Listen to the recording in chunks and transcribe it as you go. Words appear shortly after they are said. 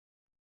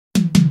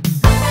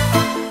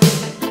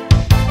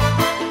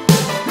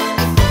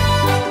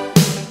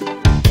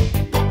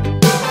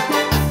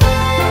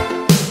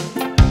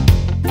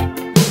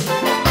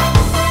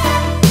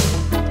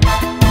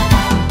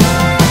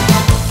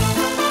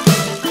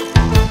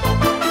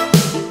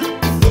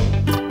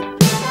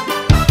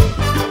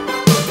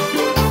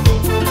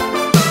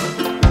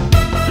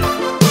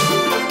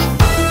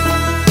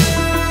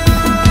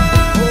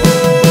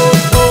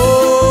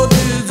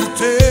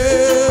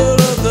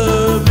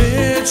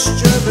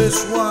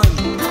mischievous one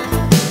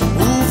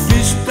who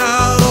fished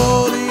out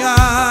all the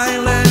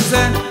islands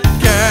and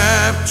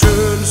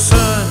captured the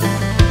sun.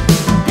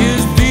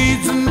 His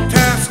deeds and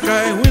tasks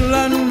I will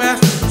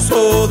unmask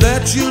so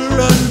that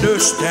you'll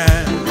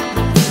understand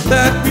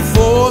that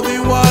before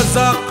there was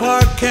a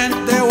Clark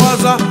Kent, there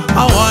was a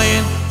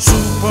Hawaiian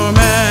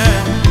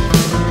Superman.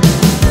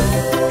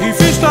 He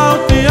fished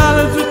out the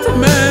islands with the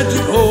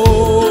magic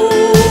hole.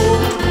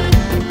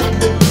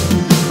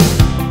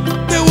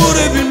 There would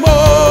have been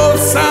more,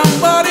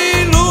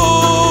 somebody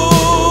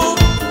look.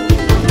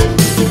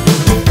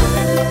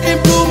 In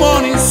blue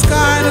morning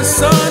sky, the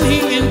sun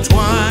he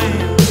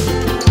entwined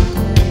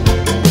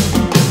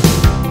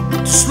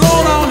to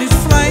slow down his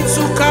flight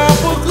so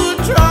Copper could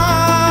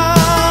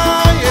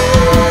try.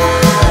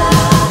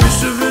 Yeah.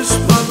 Mischievous,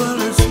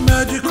 marvelous,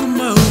 magical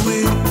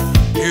Maui,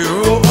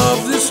 hero of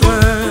this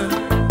land,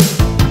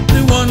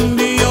 the one,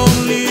 the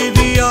only,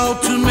 the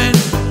ultimate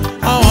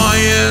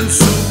Hawaiian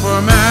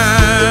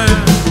Superman.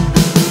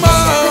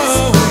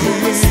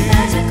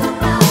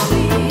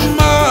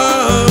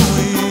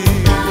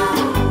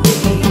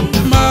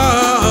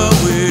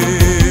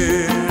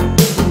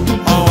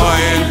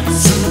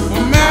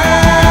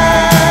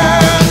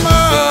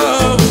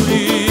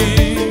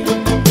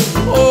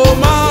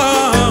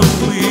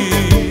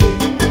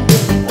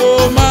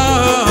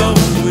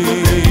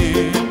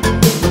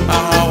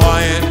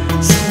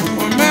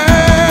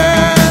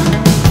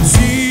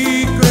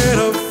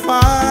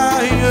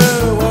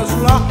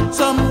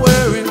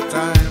 Somewhere in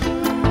time,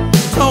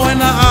 so when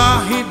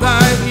he died,